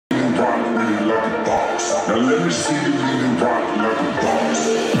rock with it like a boss. Now let me see you really rock like a boss.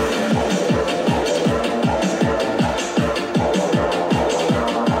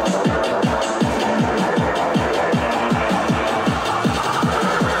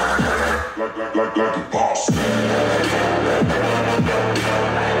 Like a boss.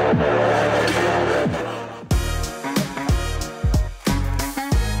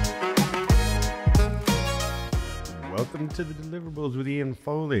 Welcome to the Deliverables with Ian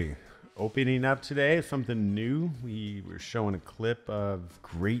Foley. Opening up today, something new. We were showing a clip of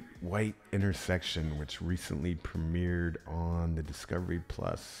Great White Intersection, which recently premiered on the Discovery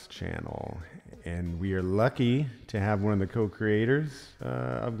Plus channel. And we are lucky to have one of the co-creators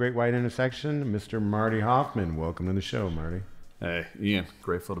of Great White Intersection, Mr. Marty Hoffman. Welcome to the show, Marty. Hey, Ian.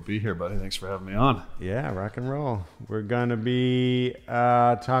 Grateful to be here, buddy. Thanks for having me on. Yeah, rock and roll. We're going to be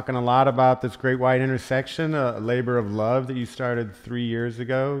talking a lot about this Great White Intersection, a labor of love that you started 3 years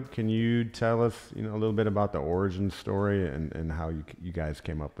ago. Can you tell us, a little bit about the origin story and how you guys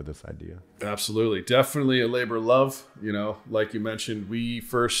came up with this idea? Absolutely. Definitely a labor of love. Like you mentioned, we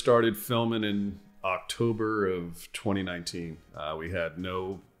first started filming in October of 2019. We had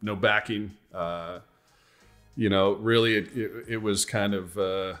no backing. Really, it was kind of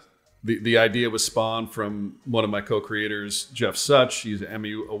the idea was spawned from one of my co-creators, Jeff Such. He's an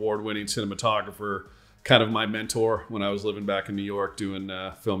Emmy award-winning cinematographer, kind of my mentor when I was living back in New York doing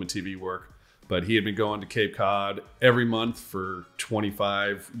film and TV work. But he had been going to Cape Cod every month for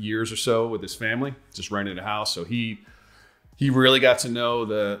 25 years or so with his family, just renting a house. So he really got to know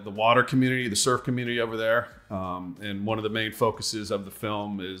the water community, the surf community over there. And one of the main focuses of the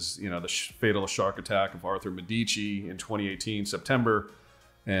film is, the fatal shark attack of Arthur Medici in 2018, September.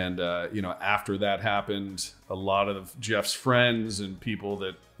 And, after that happened, a lot of Jeff's friends and people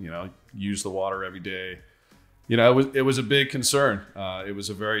that, use the water every day, it was a big concern. It was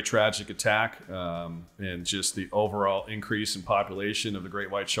a very tragic attack. And just the overall increase in population of the great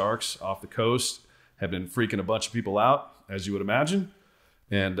white sharks off the coast have been freaking a bunch of people out, as you would imagine.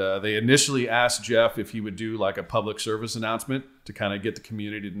 And they initially asked Jeff if he would do like a public service announcement to kind of get the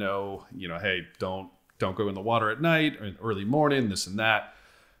community to know, hey, don't go in the water at night or in early morning, this and that.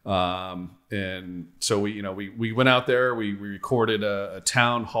 And so we went out there, we recorded a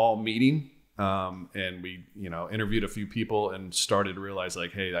town hall meeting, and we, interviewed a few people and started to realize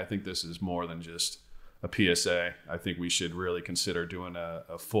like, hey, I think this is more than just a PSA. I think we should really consider doing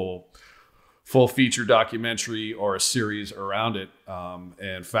a full feature documentary or a series around it.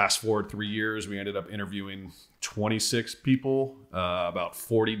 And fast forward 3 years, we ended up interviewing 26 people, about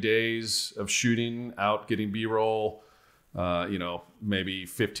 40 days of shooting out, getting B-roll, maybe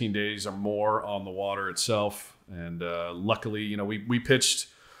 15 days or more on the water itself. And luckily,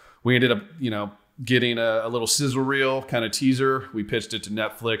 we ended up, getting a little sizzle reel kind of teaser. We pitched it to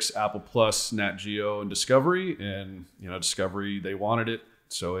Netflix, Apple Plus, Nat Geo, and Discovery. And, Discovery, they wanted it.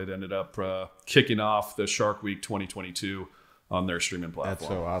 So it ended up kicking off the Shark Week 2022 on their streaming platform. That's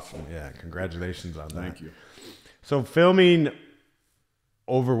so awesome. Yeah, congratulations on that. Thank you. So filming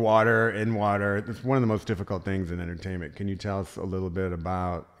over water, in water, it's one of the most difficult things in entertainment. Can you tell us a little bit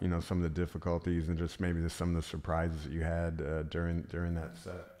about, some of the difficulties and just maybe some of the surprises that you had during that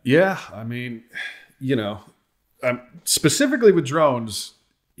set? Yeah, I mean, specifically with drones,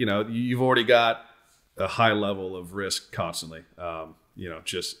 you've already got a high level of risk constantly.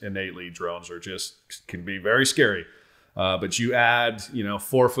 Just innately drones can be very scary. But you add,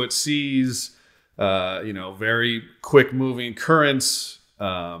 4-foot seas, very quick moving currents,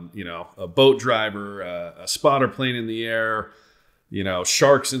 a boat driver, a spotter plane in the air,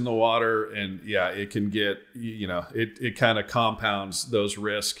 sharks in the water. And yeah, it can get, it kind of compounds those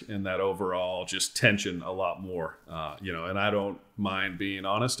risks and that overall just tension a lot more, and I don't mind being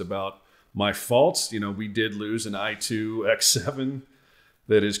honest about my faults. We did lose an I-2 X7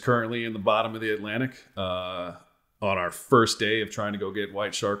 that is currently in the bottom of the Atlantic on our first day of trying to go get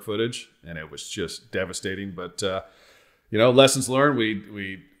white shark footage. And it was just devastating. But, lessons learned,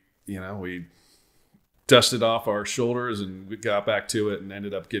 we dusted off our shoulders and we got back to it and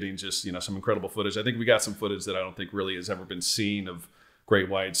ended up getting just, some incredible footage. I think we got some footage that I don't think really has ever been seen of great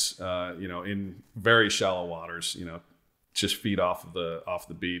whites, in very shallow waters, just feet off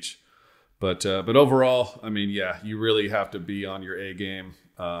the beach. But overall, I mean, yeah, you really have to be on your A game.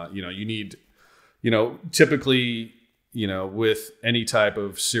 You need, typically, with any type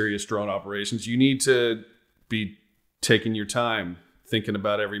of serious drone operations, you need to be taking your time, thinking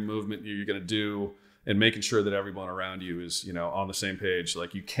about every movement you're going to do and making sure that everyone around you is, on the same page.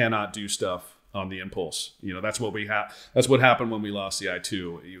 Like you cannot do stuff on the impulse. That's what that's what happened when we lost the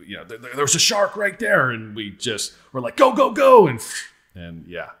I-2. There was a shark right there and we're like, go, go, go. And and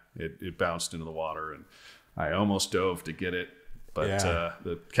yeah, it bounced into the water, and I almost dove to get it, but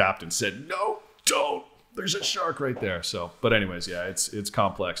the captain said, "No, don't. There's a shark right there." So, but anyways, yeah, it's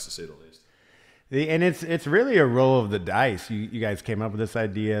complex to say the least. And it's really a roll of the dice. You guys came up with this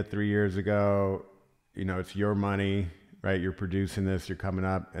idea 3 years ago. You know, it's your money, right? You're producing this, you're coming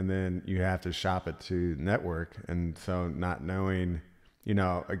up, and then you have to shop it to network. And so not knowing, you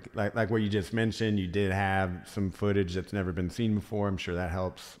know, like what you just mentioned, you did have some footage that's never been seen before. I'm sure that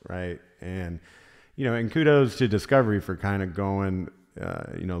helps, right? And, you know, and kudos to Discovery for kind of going,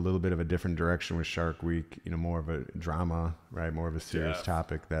 you know, a little bit of a different direction with Shark Week, you know, more of a drama, right? More of a serious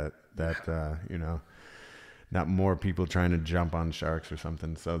topic that you know, not more people trying to jump on sharks or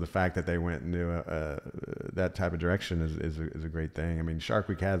something. So the fact that they went into that type of direction is a great thing. I mean, Shark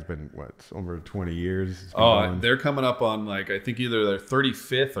Week has been, over 20 years? They're coming up on, like, I think either their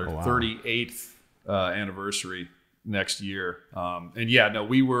 35th or 38th anniversary next year. And yeah, no,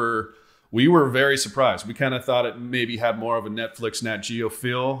 we were very surprised. We kind of thought it maybe had more of a Netflix Nat Geo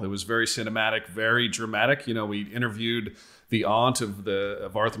feel. It was very cinematic, very dramatic. You know, we interviewed the aunt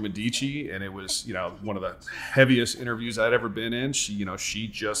of Arthur Medici, and it was, you know, one of the heaviest interviews I'd ever been in. She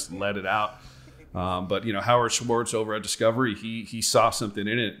just let it out. But, you know, Howard Schwartz over at Discovery, he saw something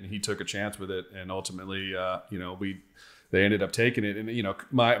in it, and he took a chance with it. And ultimately, you know, they ended up taking it. And, you know,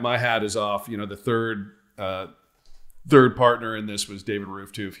 my hat is off. You know, the third partner in this was David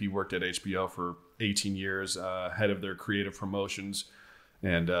Rooftooth. He worked at HBO for 18 years, head of their creative promotions.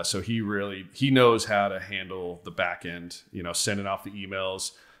 And so he knows how to handle the back end, you know, sending off the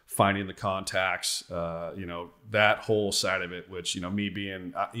emails, finding the contacts, you know, that whole side of it, which, you know, me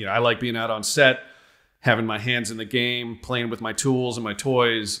being, you know, I like being out on set, having my hands in the game, playing with my tools and my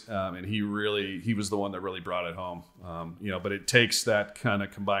toys. And he was the one that really brought it home, you know, but it takes that kind of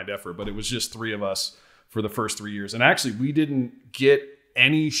combined effort. But it was just three of us for the first 3 years. And actually, we didn't get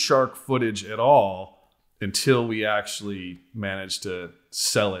any shark footage at all until we actually managed to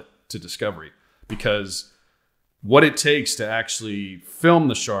sell it to Discovery. Because what it takes to actually film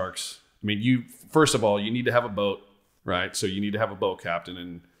the sharks, I mean, first of all, you need to have a boat, right? So you need to have a boat captain,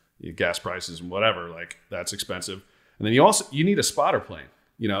 and gas prices and whatever, like, that's expensive. And then you need a spotter plane.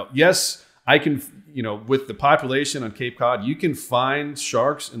 You know, yes, I can, you know, with the population on Cape Cod, you can find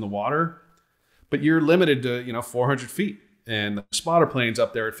sharks in the water, but you're limited to, you know, 400 feet. And the spotter plane's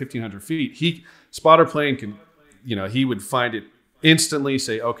up there at 1,500 feet. Spotter plane can, you know, he would find it instantly,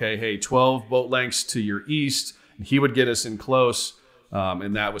 say, okay, hey, 12 boat lengths to your east. And he would get us in close.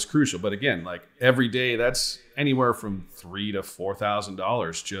 And that was crucial. But again, like, every day, that's anywhere from $3,000 to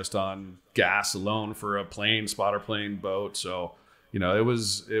 $4,000 just on gas alone for a plane, spotter plane, boat. So, you know,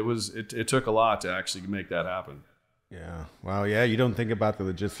 it took a lot to actually make that happen. Yeah. Well, yeah, you don't think about the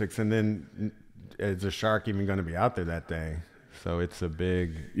logistics. And then, is the shark even going to be out there that day? So it's a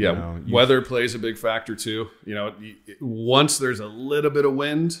big, yeah. You know, weather plays a big factor too. You know, once there's a little bit of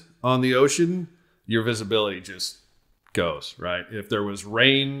wind on the ocean, your visibility just goes, right? If there was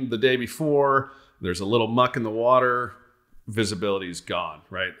rain the day before, there's a little muck in the water, visibility is gone,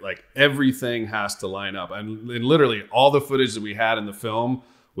 right? Like, everything has to line up. And literally all the footage that we had in the film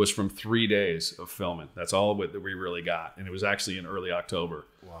was from 3 days of filming. That's all that we really got. And it was actually in early October.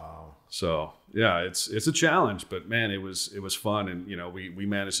 Wow. So yeah, it's a challenge, but man, it was fun. And, you know, we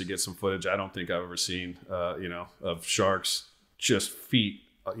managed to get some footage I don't think I've ever seen, you know, of sharks just feet,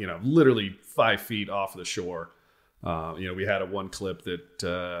 you know, literally 5 feet off the shore. You know, we had one clip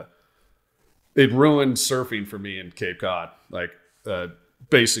that it ruined surfing for me in Cape Cod. Like,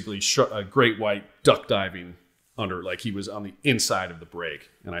 basically a great white duck diving under, like, he was on the inside of the break.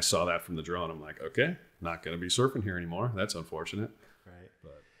 And I saw that from the drone. I'm like, okay, not going to be surfing here anymore. That's unfortunate. Right.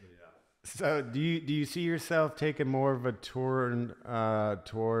 But yeah. So do you see yourself taking more of a turn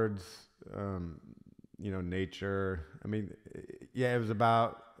towards, you know, nature? I mean, yeah, it was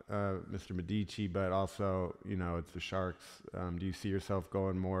about Mr. Medici, but also, you know, it's the sharks. Do you see yourself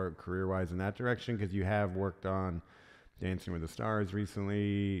going more career-wise in that direction? Because you have worked on Dancing with the Stars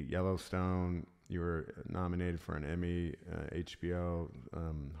recently, Yellowstone. You were nominated for an Emmy, HBO,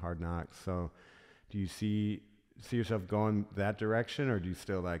 Hard Knocks. So do you see yourself going that direction, or do you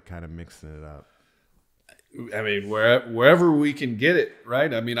still like kind of mixing it up? I mean, wherever we can get it,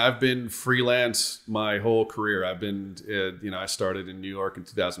 right? I mean, I've been freelance my whole career. I've been, you know, I started in New York in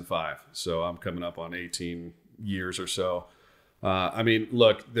 2005. So I'm coming up on 18 years or so. I mean,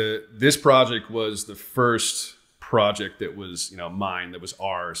 look, this project was the first project that was, you know, mine, that was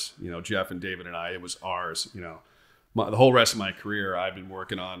ours, you know, Jeff and David and I, it was ours, you know. The whole rest of my career, I've been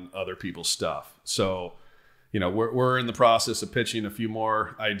working on other people's stuff. So, you know, we're in the process of pitching a few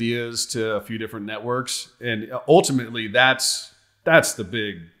more ideas to a few different networks. And ultimately, that's that's the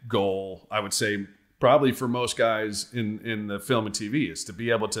big goal, I would say, probably for most guys in the film and TV, is to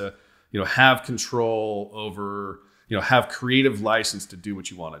be able to, have control over, have creative license to do what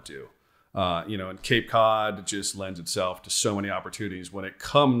you want to do. And Cape Cod just lends itself to so many opportunities when it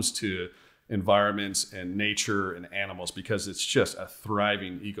comes to environments and nature and animals, because it's just a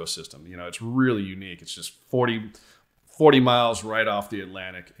thriving ecosystem. It's really unique. It's just 40 miles right off the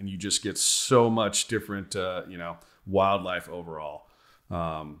Atlantic, and you just get so much different, wildlife overall.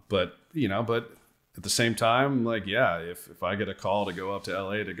 But at the same time, like, yeah, if I get a call to go up to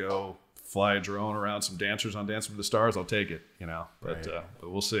LA to go fly a drone around some dancers on Dancing with the Stars, I'll take it, but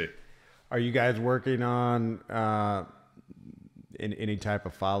we'll see. Are you guys working on in any type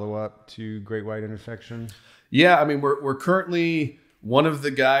of follow-up to Great White Intersection? Yeah, I mean, we're currently, one of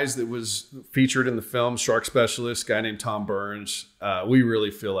the guys that was featured in the film, shark specialist, guy named Tom Burns. We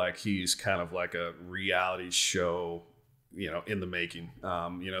really feel like he's kind of like a reality show, in the making.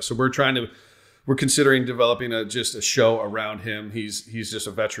 So we're considering developing just a show around him. He's just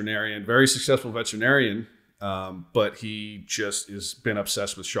a veterinarian, very successful veterinarian. But he just has been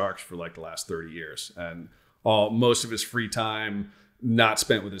obsessed with sharks for like the last 30 years, and most of his free time not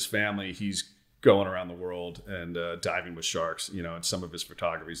spent with his family. He's going around the world and diving with sharks, and some of his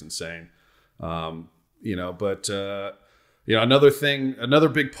photography is insane. Another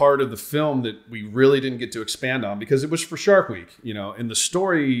big part of the film that we really didn't get to expand on because it was for Shark Week, and the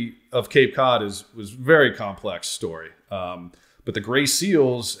story of Cape Cod was very complex story. But the gray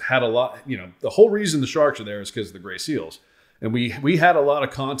seals had a lot, the whole reason the sharks are there is because of the gray seals. And we had a lot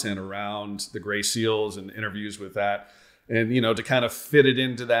of content around the gray seals and interviews with that. And, to kind of fit it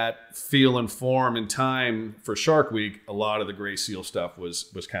into that feel and form and time for Shark Week, a lot of the gray seal stuff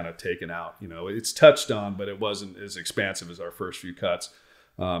was kind of taken out. It's touched on, but it wasn't as expansive as our first few cuts.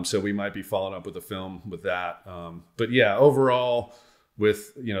 So we might be following up with a film with that. But yeah, overall,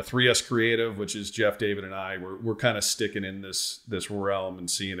 with 3S Creative, which is Jeff, David, and I, we're kind of sticking in this realm and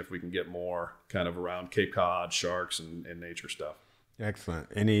seeing if we can get more kind of around Cape Cod, sharks, and nature stuff. Excellent.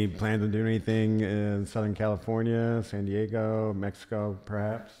 Any plans on doing anything in Southern California, San Diego, Mexico,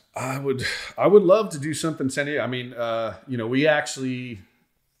 perhaps? I would love to do something in San Diego. I mean, I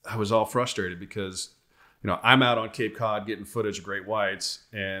was all frustrated because I'm out on Cape Cod getting footage of great whites,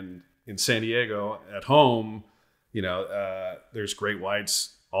 and in San Diego at home, there's great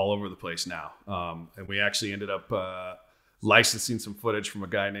whites all over the place now. And we actually ended up licensing some footage from a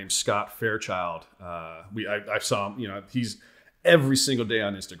guy named Scott Fairchild. I saw him, he's every single day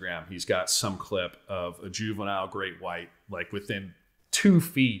on Instagram, he's got some clip of a juvenile great white, like within 2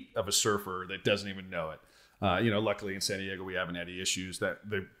 feet of a surfer that doesn't even know it. Luckily in San Diego, we haven't had any issues. That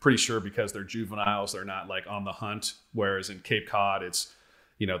they're pretty sure because they're juveniles, they're not like on the hunt. Whereas in Cape Cod, it's,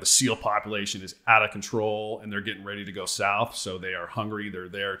 the seal population is out of control and they're getting ready to go south. So they are hungry. They're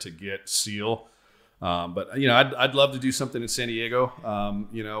there to get seal. But I'd love to do something in San Diego.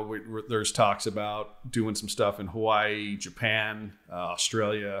 There's talks about doing some stuff in Hawaii, Japan,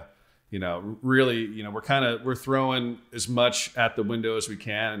 Australia. Really, we're throwing as much at the window as we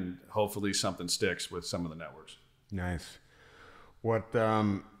can, and hopefully something sticks with some of the networks. Nice. What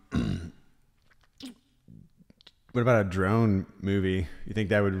about a drone movie? You think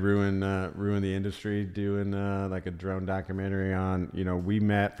that would ruin the industry, doing like a drone documentary on, we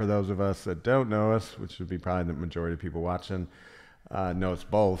met, for those of us that don't know us, which would be probably the majority of people watching, know us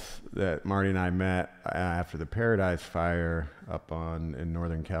both, that Marty and I met after the Paradise Fire up in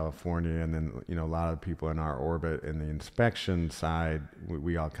Northern California. And then, a lot of people in our orbit in the inspection side,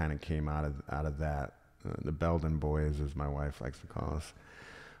 we all kind of came out of that. The Belden boys, as my wife likes to call us.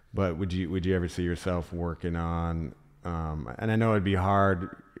 But would you ever see yourself working on, and I know it'd be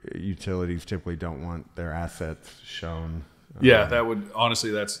hard, utilities typically don't want their assets shown. Yeah, that's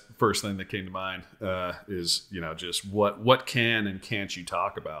the first thing that came to mind, is, just what can and can't you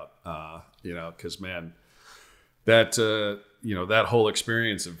talk about? Cause man, that, that whole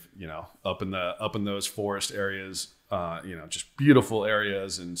experience of, up in those forest areas, just beautiful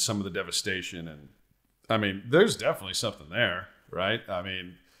areas and some of the devastation. And I mean, there's definitely something there, right? I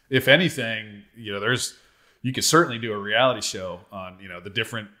mean, if anything, you could certainly do a reality show on, the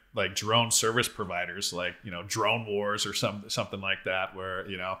different like drone service providers, like, Drone Wars or something like that, where,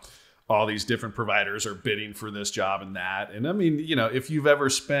 all these different providers are bidding for this job and that. And I mean, if you've ever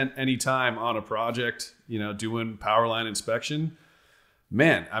spent any time on a project, doing power line inspection,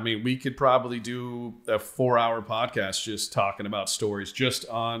 man, I mean, we could probably do a 4-hour podcast just talking about stories just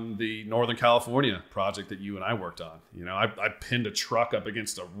on the Northern California project that you and I worked on. I pinned a truck up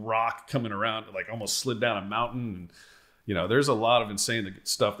against a rock coming around, like almost slid down a mountain. And, there's a lot of insane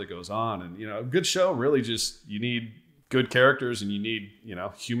stuff that goes on. And, a good show really just, you need good characters and you need,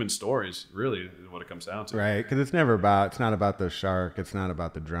 human stories, really, is what it comes down to. Right, because it's not about the shark, it's not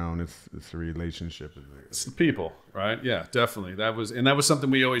about the drone, it's the relationship. It's the people, right? Yeah, definitely. That was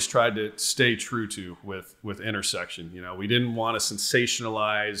something we always tried to stay true to with Intersection. We didn't want to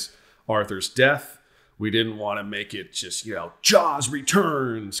sensationalize Arthur's death. We didn't want to make it just, Jaws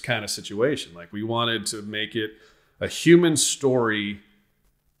returns kind of situation. Like, we wanted to make it a human story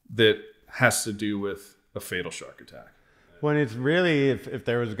that has to do with a fatal shark attack. When it's really, if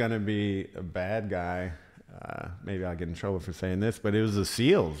there was going to be a bad guy, maybe I'll get in trouble for saying this, but it was the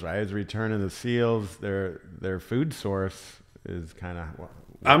seals, right? It's Return of the Seals. Their food source is kind of.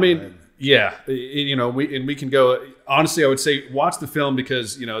 Yeah, we can go. Honestly, I would say watch the film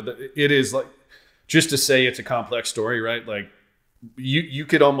because it is like, just to say it's a complex story, right? Like you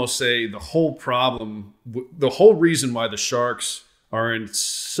could almost say the whole problem, the whole reason why the sharks are in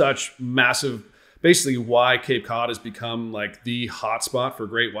such massive. Basically, why Cape Cod has become like the hotspot for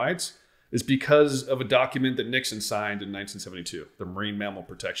great whites is because of a document that Nixon signed in 1972, the Marine Mammal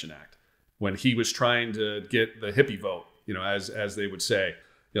Protection Act, when he was trying to get the hippie vote, as they would say.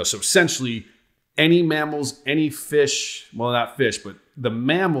 So essentially, any mammals, any fish, well, not fish, but the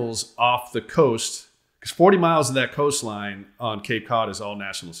mammals off the coast, because 40 miles of that coastline on Cape Cod is all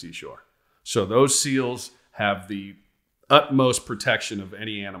national seashore. So those seals have the utmost protection of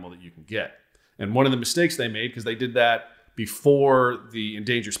any animal that you can get. And one of the mistakes they made, because they did that before the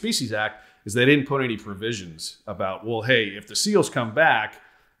Endangered Species Act, is they didn't put any provisions about, well, hey, if the seals come back,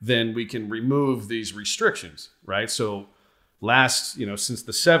 then we can remove these restrictions, right? So since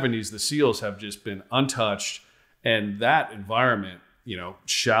the 70s, the seals have just been untouched. And that environment,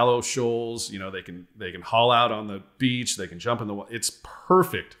 shallow shoals, they can haul out on the beach, they can jump in the water. It's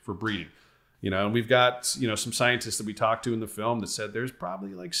perfect for breeding. And we've got, some scientists that we talked to in the film that said there's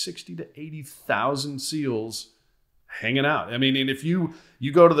probably like 60 to 80,000 seals hanging out. And if you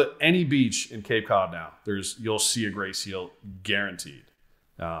go to any beach in Cape Cod now, you'll see a gray seal guaranteed.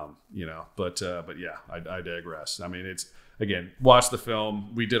 But yeah, I digress. It's, again, watch the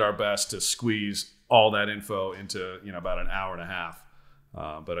film. We did our best to squeeze all that info into, about an hour and a half.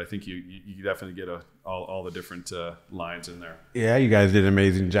 But I think you definitely get all the different lines in there. Yeah, you guys did an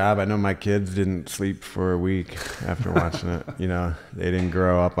amazing job. I know my kids didn't sleep for a week after watching it. They didn't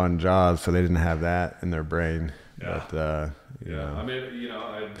grow up on Jaws, so they didn't have that in their brain. Yeah. But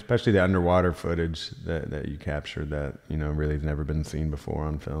especially the underwater footage that you captured that really has never been seen before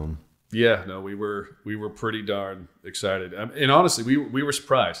on film. Yeah, no, we were pretty darn excited, and honestly, we were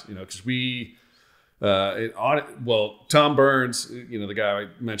surprised, because we. Tom Burns, the guy I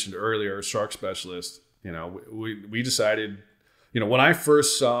mentioned earlier, a shark specialist, we decided, when I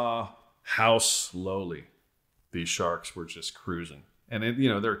first saw how slowly these sharks were just cruising, and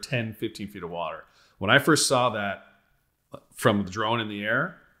they're 10, 15 feet of water. When I first saw that from the drone in the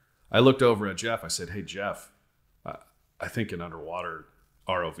air, I looked over at Jeff. I said, "Hey, Jeff, I think an underwater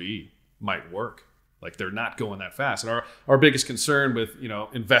ROV might work. Like, they're not going that fast." And our biggest concern with,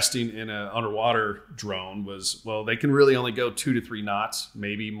 investing in an underwater drone was, well, they can really only go 2 to 3 knots,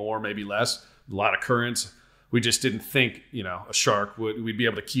 maybe more, maybe less, a lot of currents. We just didn't think, a shark we'd be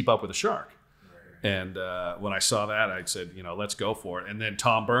able to keep up with a shark. Right. And when I saw that, I said, let's go for it. And then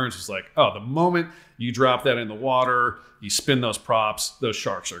Tom Burns was like, oh, the moment you drop that in the water, you spin those props, those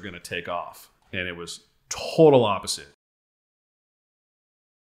sharks are going to take off. And it was total opposite.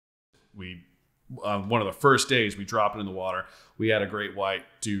 One of the first days we dropped it in the water, we had a great white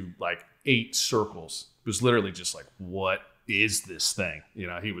do like 8 circles. It was literally just like, what is this thing?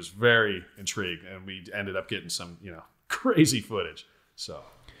 He was very intrigued, and we ended up getting some, crazy footage. So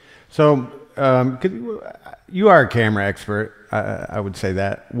you are a camera expert. I would say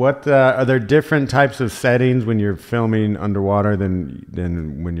that. What are there different types of settings when you're filming underwater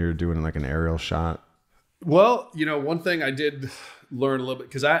than when you're doing like an aerial shot? Well, one thing I did learn a little bit,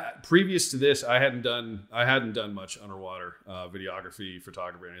 because previous to this, I hadn't done much underwater videography,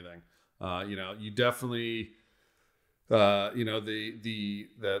 photography, or anything. You definitely, the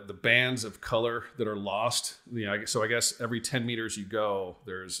bands of color that are lost. So I guess every 10 meters you go,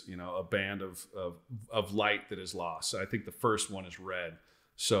 there's a band of light that is lost. So I think the first one is red.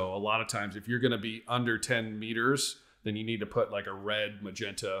 So a lot of times, if you're going to be under 10 meters, then you need to put like a red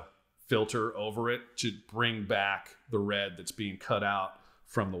magenta filter over it to bring back the red that's being cut out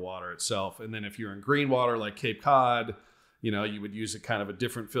from the water itself. And then if you're in green water like Cape Cod, you would use a kind of a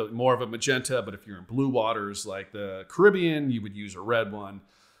different filter, more of a magenta. But if you're in blue waters like the Caribbean, you would use a red one.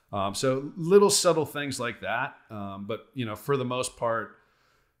 So little subtle things like that. But for the most part,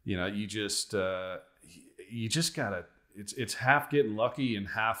 you just gotta. It's half getting lucky and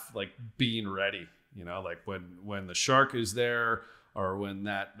half like being ready. You know, like when the shark is there or when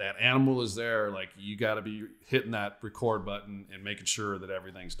that animal is there, like you got to be hitting that record button and making sure that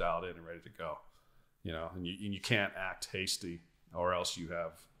everything's dialed in and ready to go. You know, and you can't act hasty or else you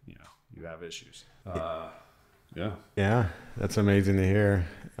have issues. Yeah, that's amazing to hear.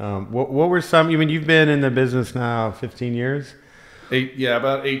 What were some? I mean, you've been in the business now 15 years.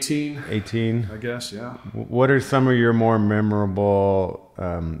 About 18. 18, I guess. Yeah. What are some of your more memorable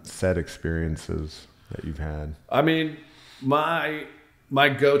set experiences that you've had? I mean, my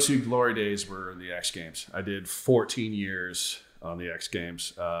go-to glory days were the X Games. I did 14 years on the X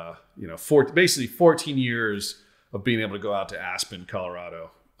Games. Basically 14 years of being able to go out to Aspen,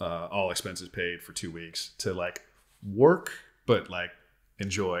 Colorado, all expenses paid for 2 weeks to like work, but like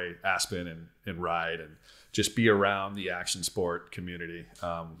enjoy Aspen and ride and just be around the action sport community.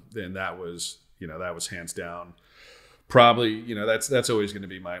 And that was hands down probably, that's always going to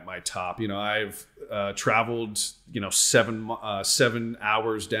be my top. I've traveled, 7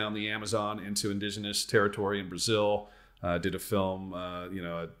 hours down the Amazon into indigenous territory in Brazil. Did a film,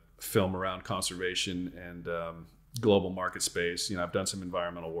 a film around conservation and global market space. I've done some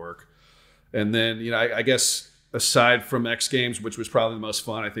environmental work. And then, I guess aside from X Games, which was probably the most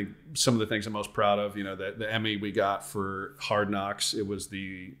fun, I think some of the things I'm most proud of, the Emmy we got for Hard Knocks, it was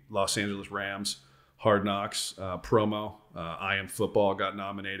the Los Angeles Rams Hard Knocks promo. I Am Football got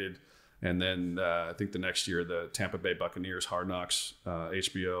nominated. And then I think the next year, the Tampa Bay Buccaneers Hard Knocks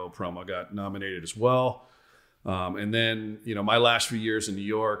HBO promo got nominated as well. And then, my last few years in New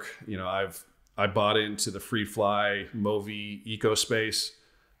York, I bought into the free fly Movi eco space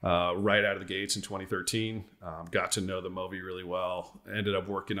right out of the gates in 2013. Got to know the Movi really well. Ended up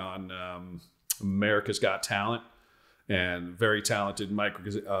working on America's Got Talent, and very talented Mike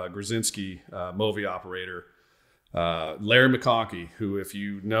Grzinski, Movi operator. Larry McConkey, who, if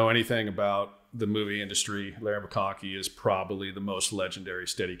you know anything about the movie industry, Larry McConkey is probably the most legendary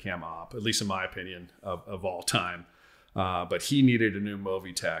Steadicam op, at least in my opinion, of all time. But he needed a new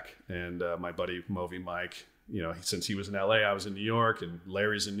Movi tech, and my buddy Movi Mike, since he was in LA, I was in New York, and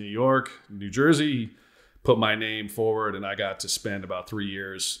Larry's in New York, New Jersey, he put my name forward, and I got to spend about 3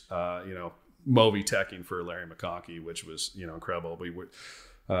 years, Movi teching for Larry McConkey, which was, incredible. We would,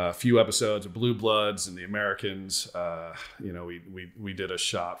 a few episodes of Blue Bloods and The Americans. We did a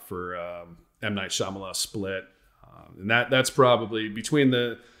shot for M. Night Shyamalan Split, and that's probably between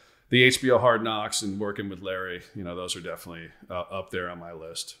the HBO Hard Knocks and working with Larry. Those are definitely up there on my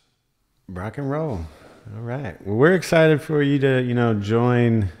list. Rock and roll. All right. Well, we're excited for you to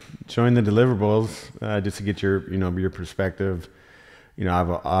join the Deliverables, just to get your perspective.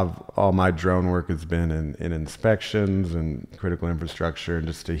 I've all my drone work has been in inspections and critical infrastructure, and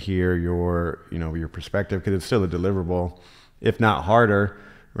just to hear your perspective, because it's still a deliverable, if not harder,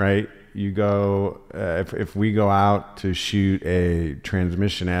 right? You go if we go out to shoot a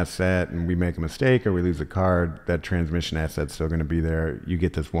transmission asset and we make a mistake or we lose a card, that transmission asset's still going to be there. You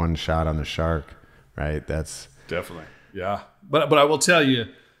get this one shot on the shark, right? That's definitely, yeah. But I will tell you,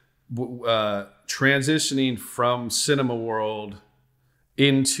 transitioning from cinema world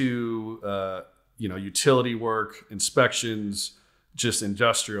into utility work, inspections, just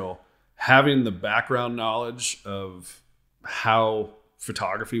industrial, having the background knowledge of how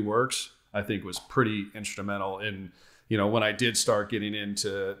photography works, I think was pretty instrumental in, when I did start getting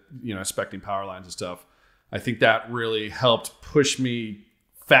into, inspecting power lines and stuff. I think that really helped push me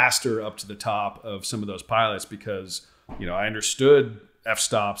faster up to the top of some of those pilots, because, I understood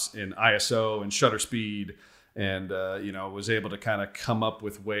f-stops and ISO and shutter speed, and, was able to kind of come up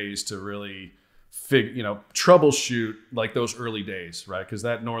with ways to really troubleshoot like those early days, right? Because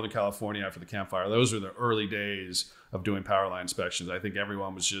that Northern California after the campfire, those are the early days of doing power line inspections. I think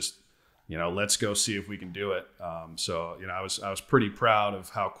everyone was just, let's go see if we can do it. So I was pretty proud of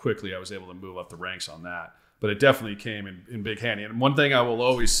how quickly I was able to move up the ranks on that. But it definitely came in big handy. And one thing I will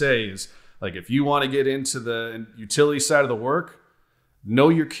always say is, like, if you want to get into the utility side of the work, know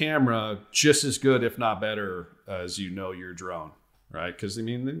your camera just as good, if not better, as your drone, right? Because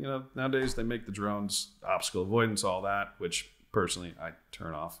nowadays they make the drones obstacle avoidance, all that, which personally I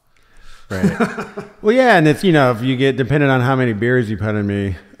turn off. Right. Well, yeah, and it's if you get, depending on how many beers you put in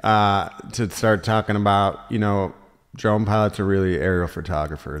me, to start talking about drone pilots are really aerial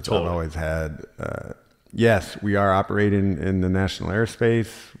photographers. Totally. I've always had. Yes, we are operating in the national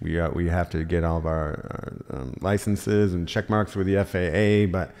airspace. We have to get all of our licenses and check marks with the FAA.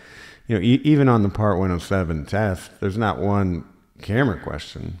 But even on the Part 107 test, there's not one camera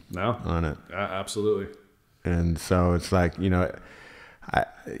question on it. Absolutely. And so it's like I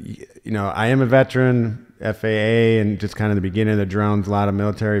am a veteran, FAA, and just kind of the beginning of the drones. A lot of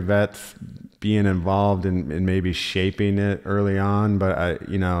military vets being involved in maybe shaping it early on, but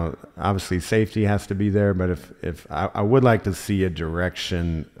you know, obviously safety has to be there. But if I would like to see a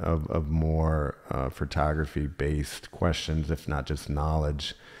direction of more photography based questions, if not just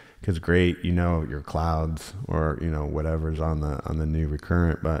knowledge, because great, you know, your clouds or, you know, whatever's on the new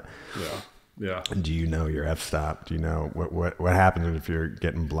Recurrent, but yeah. Do you know your f-stop? Do you know what happens if you're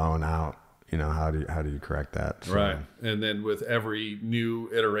getting blown out? You know, how do you correct that? So, right. And then with every new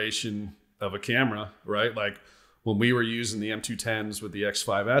iteration of a camera, right? Like when we were using the M210s with the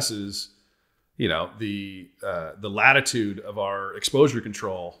X5Ss, you know, the latitude of our exposure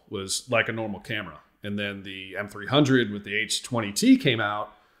control was like a normal camera. And then the M300 with the H20T came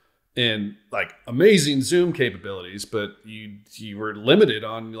out, and like amazing zoom capabilities, but you were limited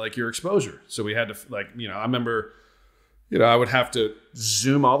on like your exposure. So we had to, like, you know, I remember, you know, I would have to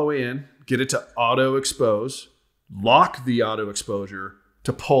zoom all the way in, get it to auto expose, lock the auto exposure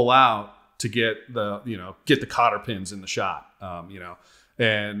to pull out to get the cotter pins in the shot. You know,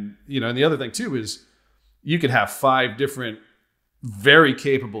 and the other thing too is you could have 5 different very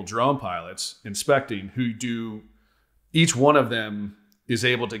capable drone pilots inspecting who do, each one of them is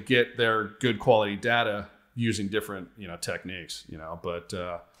able to get their good quality data using different, you know, techniques, you know, but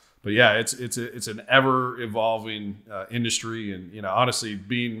yeah, it's an ever evolving industry. And, you know, honestly,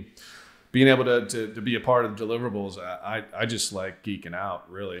 being able to be a part of the deliverables, I just like geeking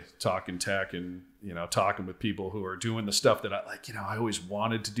out, really talking tech and, you know, talking with people who are doing the stuff that I like. You know, I always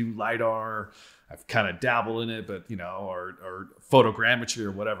wanted to do LiDAR. I've kind of dabbled in it, but, you know, or photogrammetry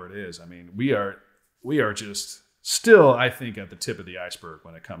or whatever it is. I mean, we are just still, I think, at the tip of the iceberg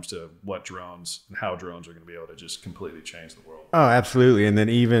when it comes to what drones and how drones are going to be able to just completely change the world. Oh, absolutely. And then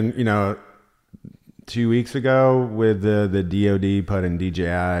even, you know, 2 weeks ago with the DoD putting DJI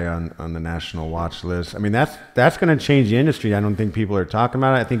on the national watch list. I mean, that's going to change the industry. I don't think people are talking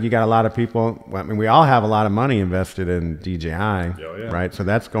about it. I think you got a lot of people. I mean, we all have a lot of money invested in DJI, right? So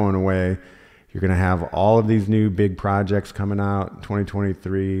that's going away. You're going to have all of these new big projects coming out in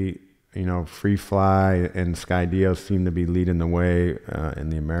 2023. You know, Free Fly and Skydio seem to be leading the way in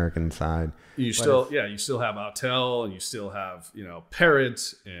the American side. You still have Autel, and you still have, you know,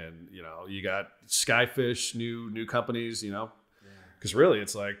 Parrot, and, you know, you got Skyfish, new companies, you know, because really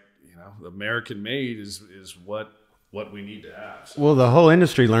it's like, you know, American made is what we need to have. So. Well, the whole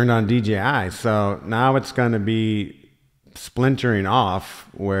industry learned on DJI, so now it's going to be splintering off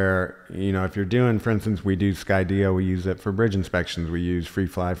where, you know, if you're doing, for instance, we do Skydio, we use it for bridge inspections, we use Free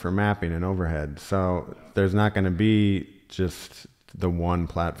Fly for mapping and overhead. So there's not going to be just the one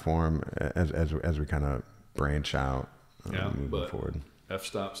platform as we kind of branch out moving forward.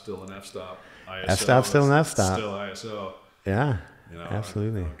 F-stop still an F-stop. F-stop still an F-stop. Still ISO. Yeah, you know,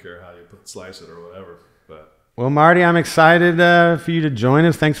 absolutely. I don't care how you slice it or whatever, but. Well, Marty, I'm excited for you to join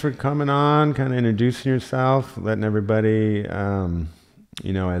us. Thanks for coming on, kind of introducing yourself, letting everybody,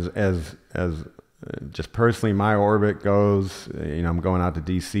 you know, as just personally my orbit goes. You know, I'm going out to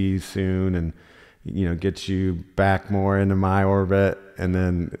DC soon, and, you know, get you back more into my orbit, and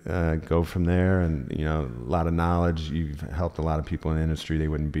then go from there. And, you know, a lot of knowledge. You've helped a lot of people in the industry. They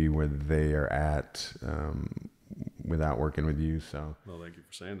wouldn't be where they are at without working with you. So, well, thank you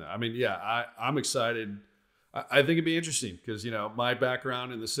for saying that. I mean, yeah, I'm excited. I think it'd be interesting because, you know, my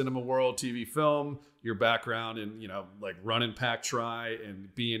background in the cinema world, TV, film, your background in, you know, like running Pack Try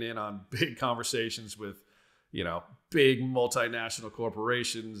and being in on big conversations with, you know, big multinational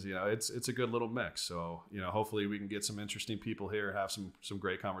corporations, you know, it's a good little mix. So, you know, hopefully we can get some interesting people here, have some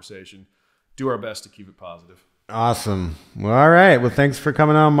great conversation, do our best to keep it positive. Awesome. Well, all right. Well, thanks for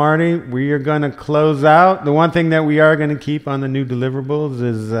coming on, Marty. We are going to close out. The one thing that we are going to keep on the new deliverables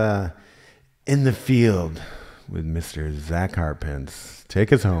is In the Field with Mr. Zach Hartpence.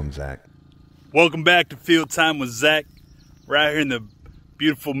 Take us home, Zach. Welcome back to Field Time with Zach. We're out here in the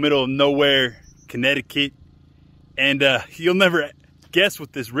beautiful middle of nowhere, Connecticut. And you'll never guess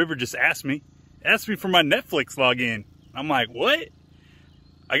what this river just asked me. It asked me for my Netflix login. I'm like, what?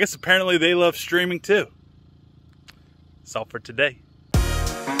 I guess apparently they love streaming too. That's all for today.